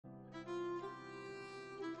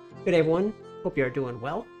Good everyone, hope you are doing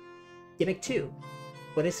well. Gimmick 2.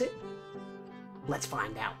 What is it? Let's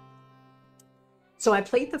find out. So I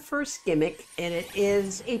played the first Gimmick, and it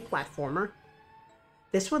is a platformer.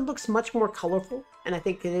 This one looks much more colorful, and I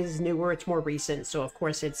think it is newer, it's more recent, so of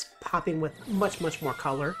course it's popping with much more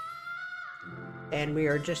color. And we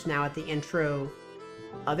are just now at the intro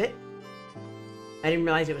of it. I didn't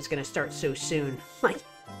realize it was going to start so soon. Like,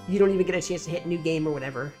 you don't even get a chance to hit new game or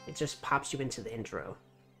whatever. It just pops you into the intro.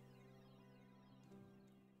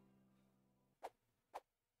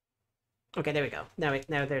 Okay, there we go. Now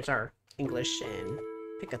there's our English and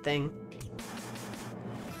pick a thing.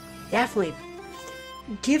 Definitely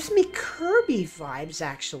gives me Kirby vibes,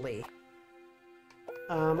 actually.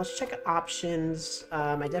 Let's check options.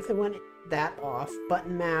 I definitely want that off.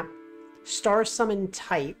 Button map. Star summon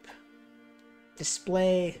type.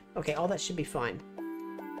 Display. Okay, all that should be fine.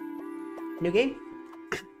 New game?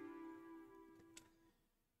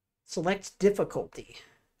 Select difficulty.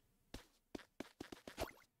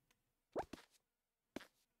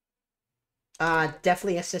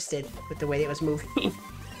 Definitely assisted with the way it was moving.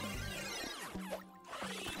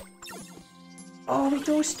 Oh, we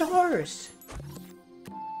throw stars!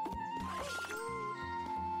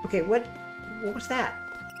 Okay, what was that?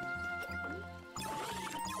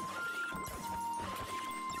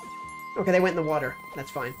 Okay, they went in the water.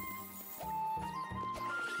 That's fine.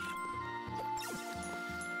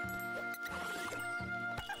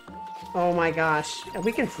 Oh my gosh.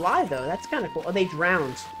 We can fly, though. That's kind of cool. Oh, they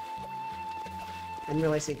drowned. I didn't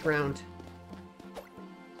realize they drowned.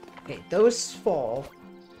 Okay, those fall.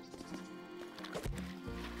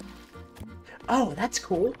 Oh, that's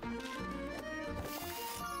cool.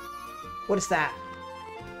 What is that?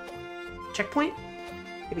 Checkpoint?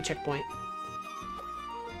 Maybe checkpoint.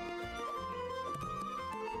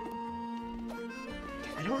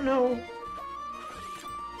 I don't know.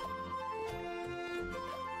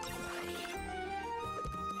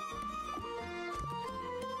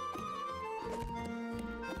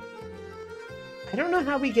 I don't know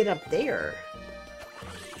how we get up there.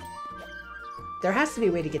 There has to be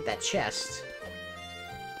a way to get that chest.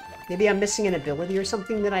 Maybe I'm missing an ability or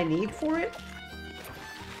something that I need for it?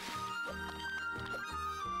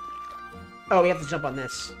 Oh, we have to jump on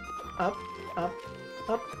this. Up, up,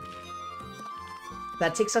 up.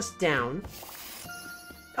 That takes us down.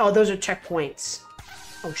 Oh, those are checkpoints.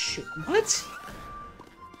 Oh, shoot. What?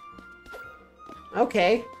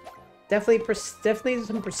 Okay. Definitely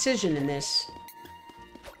some precision in this.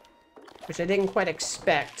 Which I didn't quite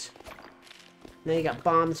expect. Now you got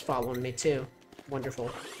bombs following me, too. Wonderful.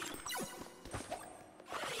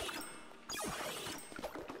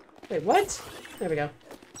 Wait, what? There we go.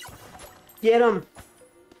 Get them!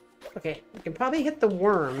 Okay, we can probably hit the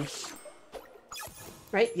worms.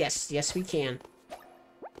 Right? Yes, yes we can.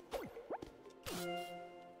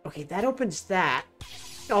 Okay, that opens that.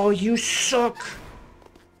 Oh, you suck!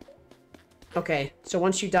 Okay, so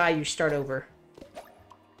once you die, you start over.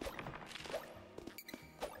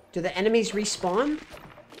 Do the enemies respawn?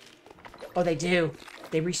 Oh, they do.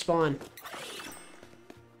 They respawn.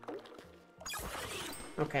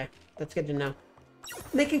 Okay, that's good to know.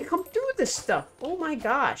 They can come through this stuff. Oh my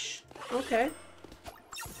gosh. Okay.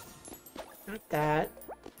 Not that.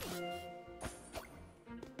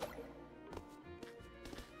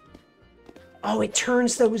 Oh, it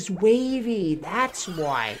turns those wavy. That's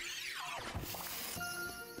why.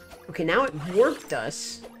 Okay, now it warped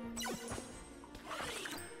us.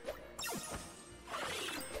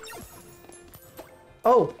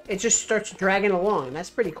 Oh, it just starts dragging along. That's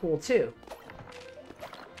pretty cool, too.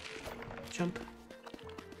 Jump.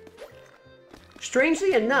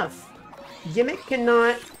 Strangely enough, Gimmick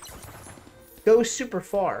cannot go super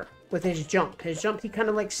far with his jump. His jump, he kind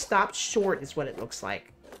of like stopped short is what it looks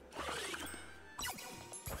like.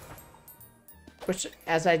 Which,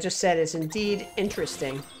 as I just said, is indeed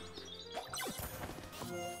interesting.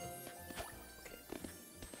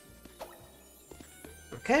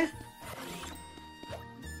 Okay.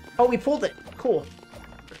 Oh, we pulled it. Cool.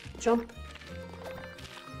 Jump.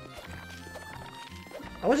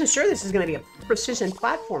 I wasn't sure this is going to be a precision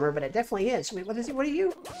platformer, but it definitely is. Wait, what is it? What are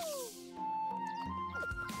you?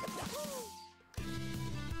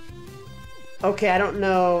 Okay, I don't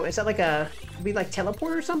know. Is that like a... we like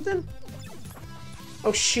teleport or something?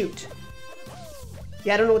 Oh, shoot.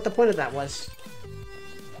 Yeah, I don't know what the point of that was.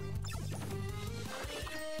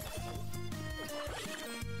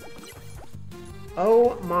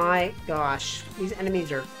 Oh my gosh. These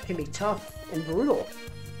enemies can be tough and brutal.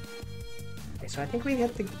 Okay, so I think we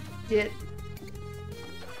have to get...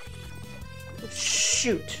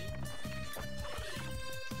 shoot.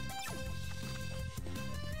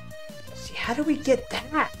 How do we get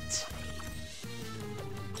that?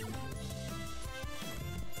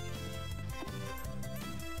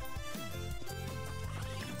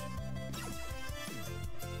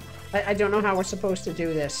 I don't know how we're supposed to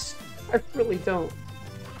do this. I really don't.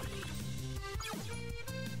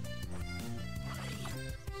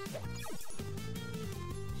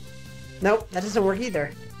 Nope, that doesn't work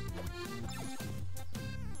either.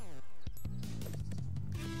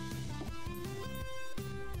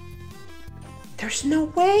 There's no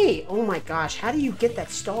way! Oh my gosh, how do you get that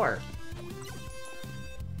star?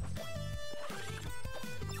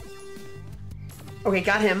 Okay,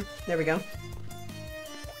 got him. There we go.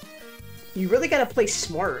 You really gotta play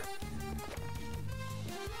smart.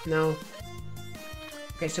 No.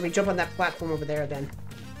 Okay, so we jump on that platform over there then.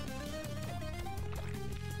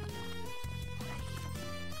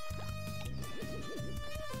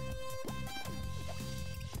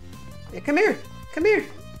 Yeah, come here! Come here!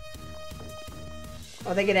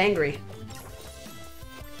 Oh, they get angry.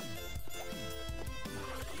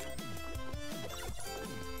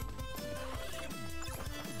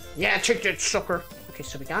 Yeah, trick that sucker! Okay,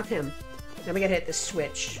 so we got him. Now we gotta hit the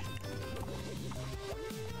switch.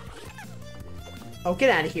 Oh, get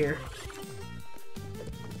out of here.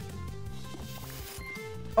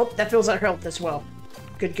 Oh, that fills our health as well.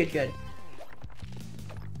 Good, good, good.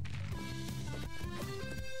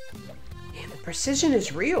 Man, the precision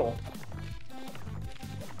is real.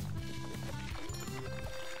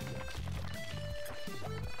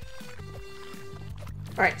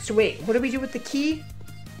 Alright, so wait, what do we do with the key?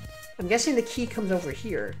 I'm guessing the key comes over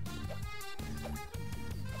here.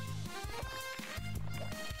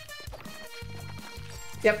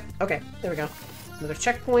 Yep, okay, there we go. Another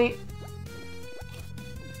checkpoint.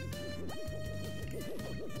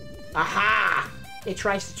 Aha! It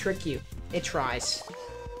tries to trick you. It tries.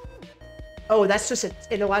 Oh, that's just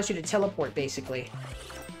it allows you to teleport, basically.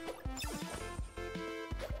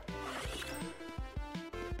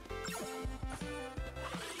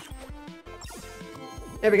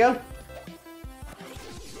 There we go.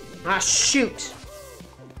 Ah, shoot!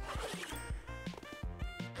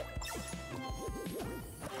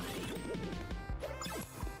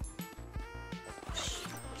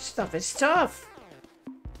 Stuff is tough.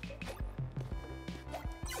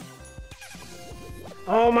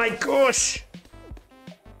 Oh my gosh!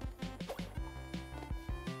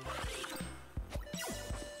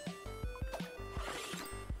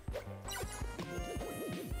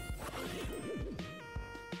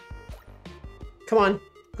 Come on,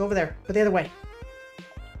 go over there. Go the other way.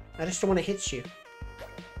 I just don't want to hit you.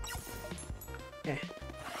 Okay.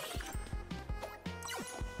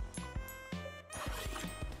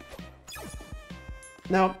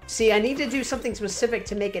 No, see, I need to do something specific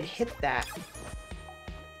to make it hit that.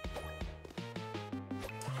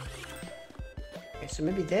 Okay, so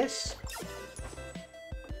maybe this?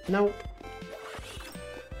 Nope.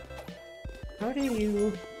 How do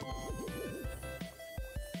you...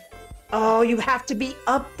 Oh, you have to be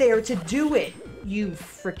up there to do it, you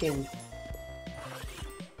frickin'...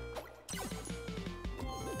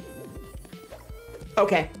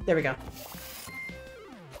 Okay, there we go.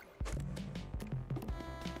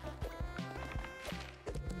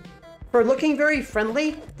 For looking very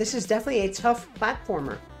friendly, this is definitely a tough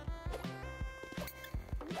platformer.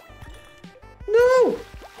 No!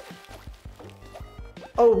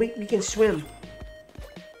 Oh, we can swim.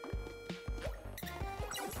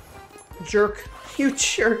 Jerk. You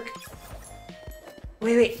jerk.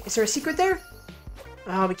 Wait, is there a secret there?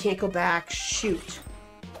 Oh, we can't go back. Shoot.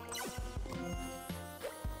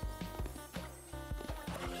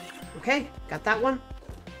 Okay, got that one.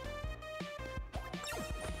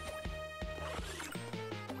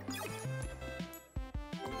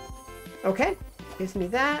 Okay, gives me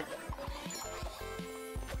that.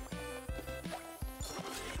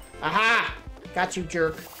 Aha! Got you,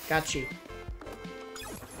 jerk. Got you.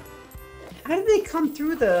 How did they come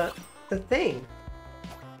through the thing?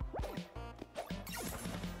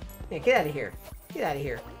 Yeah, get out of here. Get out of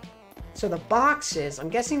here. So the boxes, I'm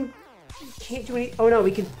guessing can't do any. Oh no,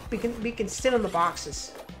 we can sit on the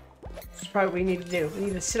boxes. That's probably what we need to do. We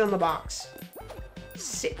need to sit on the box.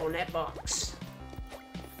 Sit on that box.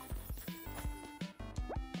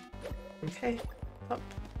 Okay. Up.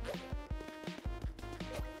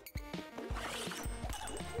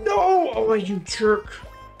 No! Oh, you jerk.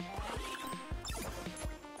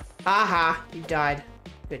 Aha! You died.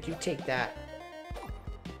 Good, you take that.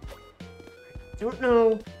 Don't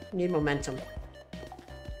know. Need momentum.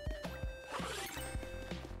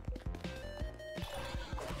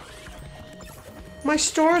 My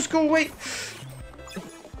stars go away.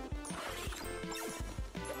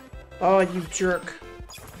 Oh, you jerk.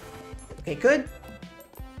 Okay, good.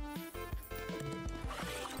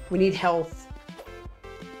 We need health.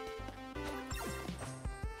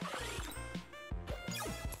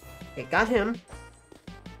 Okay, got him.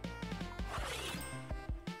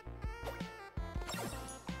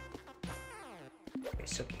 Okay,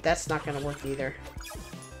 so that's not gonna work either.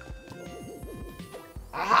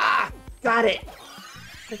 Ah! Got it!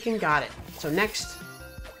 Freaking got it. So next...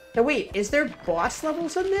 Now wait, is there boss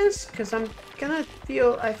levels in this? Because I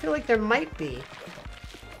feel like there might be.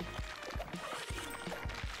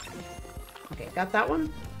 Okay, got that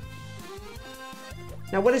one.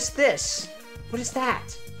 Now what is this? What is that?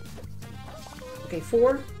 Okay,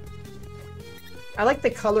 4. I like the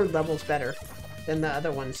colored levels better than the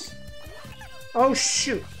other ones. Oh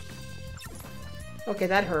shoot! Okay,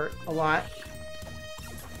 that hurt a lot.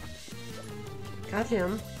 Got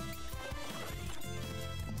him.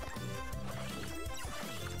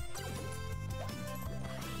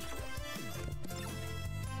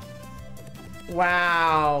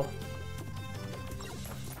 Wow.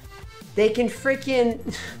 They can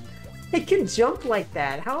freaking... they can jump like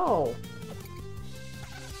that. How?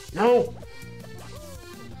 No.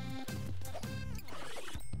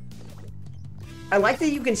 I like that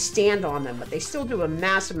you can stand on them, but they still do a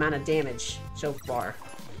massive amount of damage so far.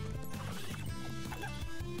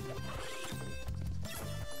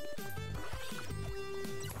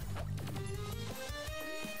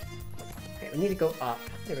 Okay, we need to go up.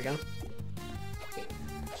 There we go. Okay.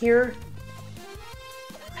 Here.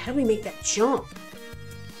 How do we make that jump?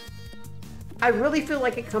 I really feel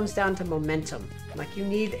like it comes down to momentum. Like you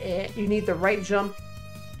need the right jump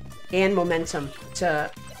and momentum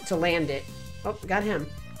to land it. Oh, got him.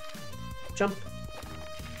 Jump.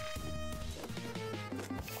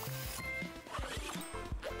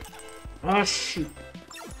 Oh shoot.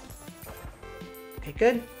 Okay,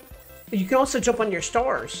 good. You can also jump on your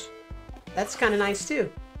stars. That's kind of nice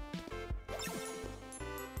too.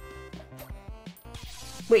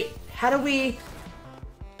 Wait, how do we...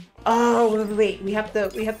 Oh, wait, we have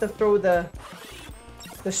to throw the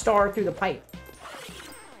star through the pipe.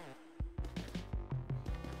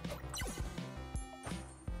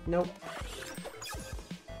 Nope.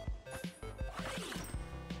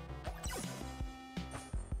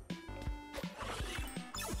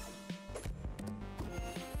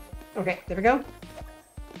 Okay, there we go.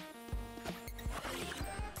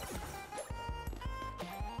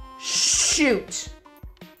 Shoot!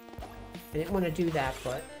 I didn't want to do that,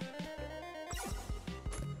 but...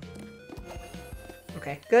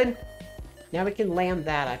 Okay, good. Now we can land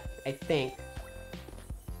that, I think.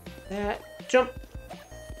 That. Jump!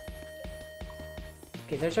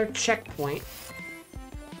 Okay, there's our checkpoint.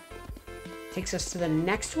 Takes us to the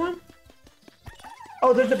next one.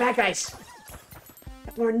 Oh, there's the bad guys!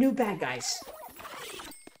 More new bad guys.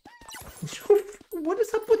 What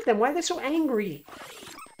is up with them? Why are they so angry?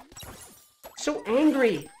 So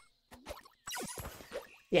angry!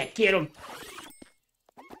 Yeah, get him!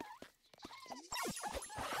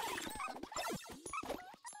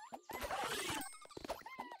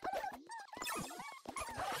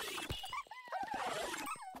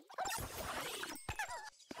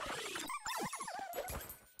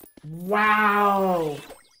 Wow!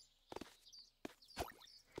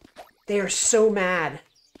 They are so mad.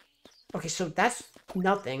 Okay, so that's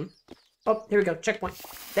nothing. Oh, here we go. Checkpoint.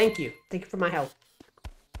 Thank you. Thank you for my help.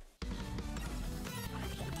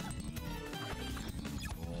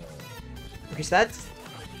 Okay, so that's...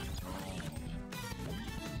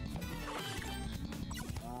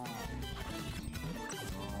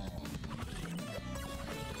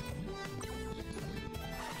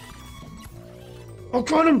 Oh,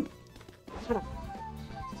 got him!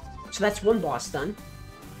 So that's one boss done.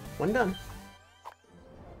 One done.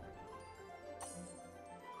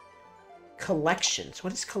 Collections.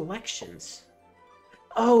 What is collections?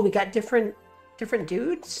 Oh, we got different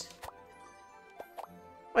dudes?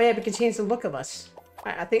 Oh yeah, it can change the look of us.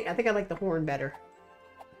 I think I like the horn better.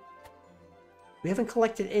 We haven't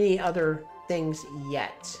collected any other things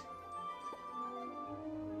yet.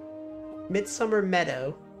 Midsummer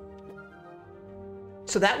Meadow.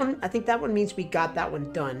 So that one, I think that one means we got that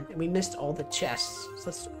one done. And we missed all the chests. So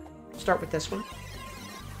let's start with this one.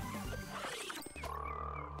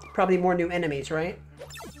 Probably more new enemies, right?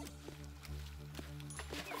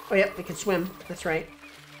 Oh, yep, they can swim. That's right.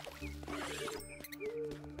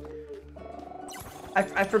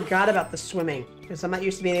 I forgot about the swimming, because I'm not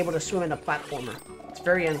used to being able to swim in a platformer. It's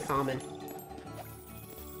very uncommon.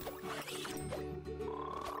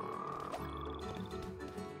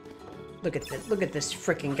 Look at this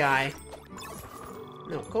freaking guy.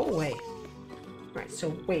 No, go away. Alright,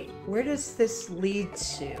 so wait, where does this lead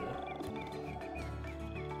to?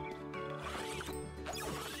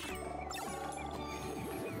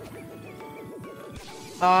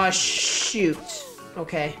 Ah, shoot.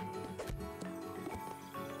 Okay.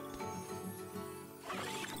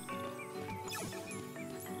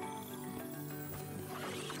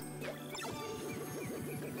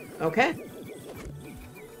 Okay.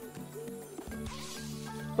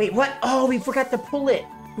 Wait, what? Oh, we forgot to pull it.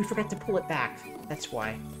 We forgot to pull it back. That's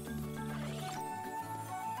why.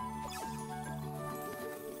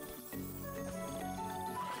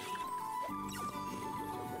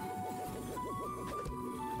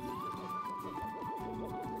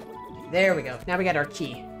 There we go. Now we got our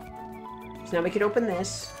key. So now we can open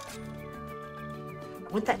this.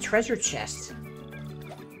 I want that treasure chest.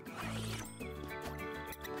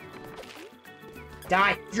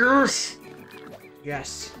 Die. Yes!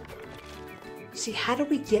 Yes. See, how do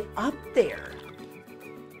we get up there?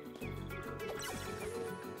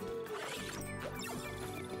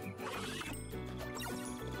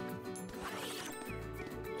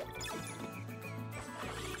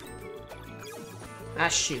 Ah,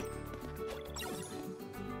 shoot.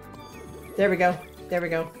 There we go. There we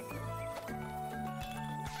go.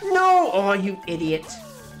 No! Oh, you idiot.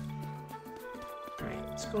 Alright,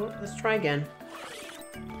 let's go. Let's try again.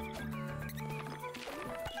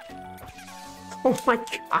 Oh my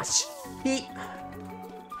gosh. He...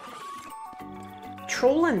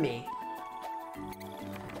 trolling me.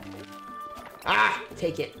 Ah!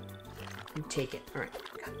 Take it. You take it. Alright.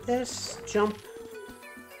 Got this. Jump.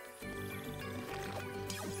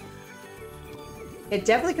 It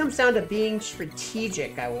definitely comes down to being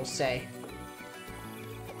strategic, I will say.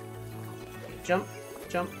 Jump.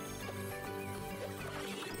 Jump.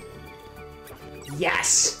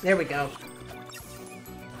 Yes! There we go.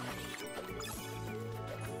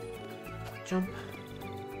 Jump.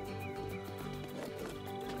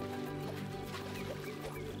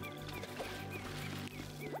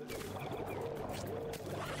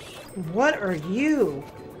 What are you?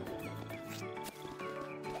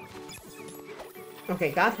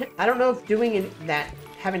 Okay, got him. I don't know if doing that,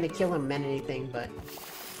 having to kill him meant anything, but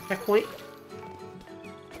checkpoint.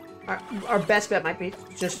 Our best bet might be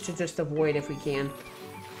just to avoid if we can.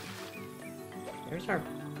 There's our...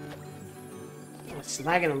 Oh, it's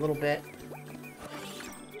lagging a little bit.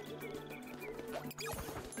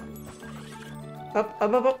 Up,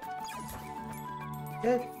 up, up, up.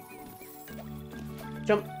 Good.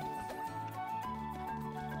 Jump.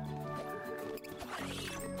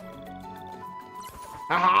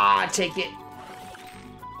 Ah, take it.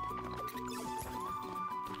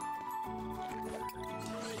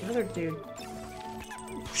 Another dude.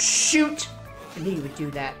 Shoot! I knew you would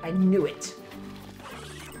do that. I knew it.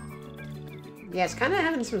 Yeah, it's kind of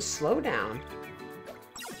having some slowdown.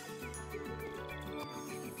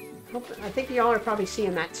 I think y'all are probably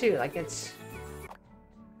seeing that too. Like it's...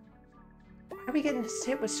 Why are we getting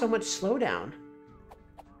hit with so much slowdown?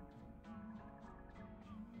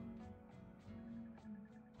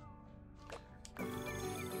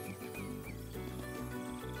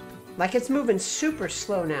 Like it's moving super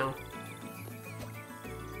slow now.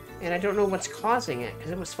 And I don't know what's causing it,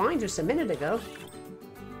 because it was fine just a minute ago.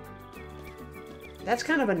 That's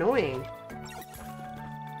kind of annoying.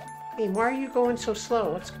 Hey, why are you going so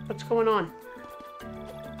slow? What's going on?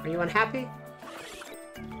 Are you unhappy?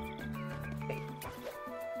 Okay.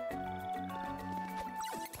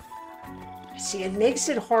 See, it makes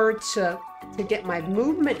it hard to get my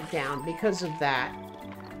movement down because of that.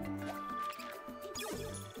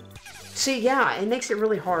 See, yeah, it makes it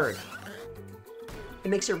really hard. It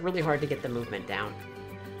makes it really hard to get the movement down.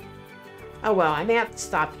 Oh well, I may have to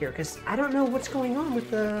stop here, because I don't know what's going on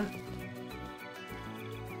with the...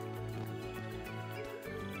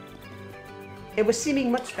 It was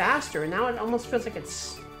seeming much faster, and now it almost feels like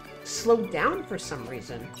it's slowed down for some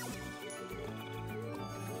reason.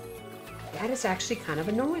 That is actually kind of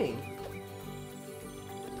annoying.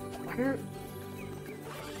 Why don't...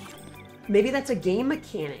 Maybe that's a game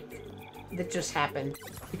mechanic that just happened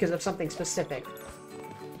because of something specific.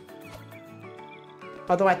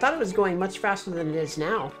 Although I thought it was going much faster than it is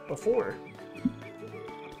now, before.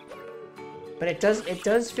 But it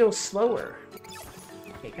does feel slower.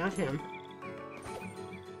 Okay, got him.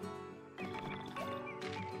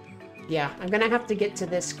 Yeah, I'm gonna have to get to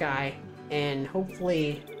this guy and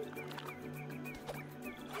hopefully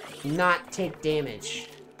not take damage.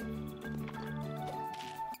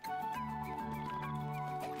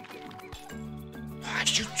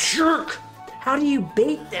 You jerk! How do you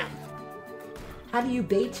bait them? How do you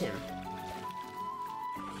bait him?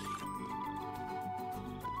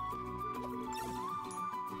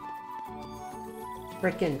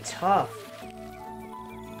 freaking tough.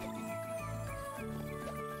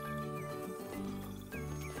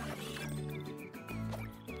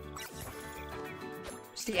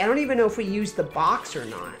 See, I don't even know if we use the box or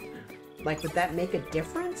not. Like, would that make a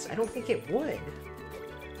difference? I don't think it would.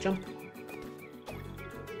 Jump.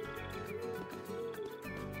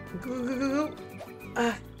 Go, go, go,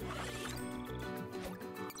 go.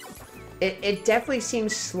 It definitely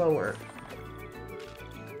seems slower.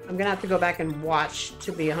 I'm gonna have to go back and watch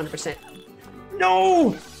to be 100%.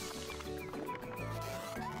 No!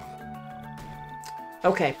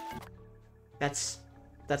 Okay. That's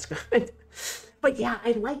good. But yeah,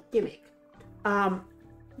 I like Gimmick.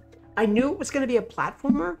 I knew it was going to be a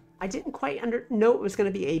platformer. I didn't quite know it was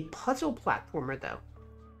going to be a puzzle platformer, though.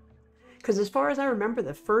 Because as far as I remember,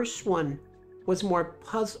 the first one was more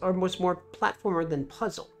puzzle, or was more platformer than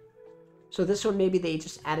puzzle. So this one, maybe they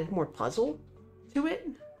just added more puzzle to it.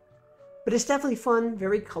 But it's definitely fun,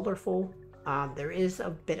 very colorful. There is a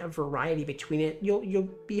bit of variety between it. You'll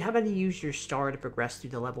be having to use your star to progress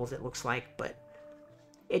through the levels, it looks like, but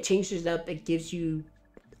it changes it up. It gives you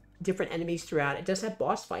different enemies throughout. It does have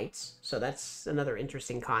boss fights, so that's another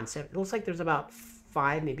interesting concept. It looks like there's about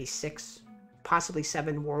 5, maybe 6, possibly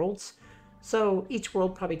 7 worlds. So each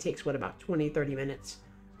world probably takes, what, about 20, 30 minutes.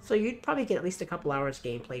 So you'd probably get at least a couple hours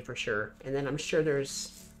gameplay for sure. And then I'm sure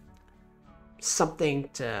there's something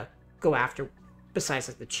to go after besides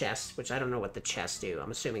like the chests, which I don't know what the chests do.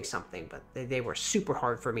 I'm assuming something, but they were super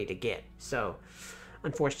hard for me to get. So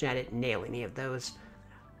unfortunately, I didn't nail any of those.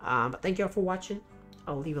 But thank you all for watching.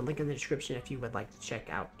 I'll leave a link in the description if you would like to check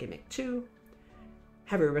out Gimmick 2.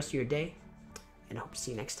 Have a good rest of your day, and I hope to see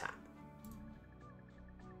you next time.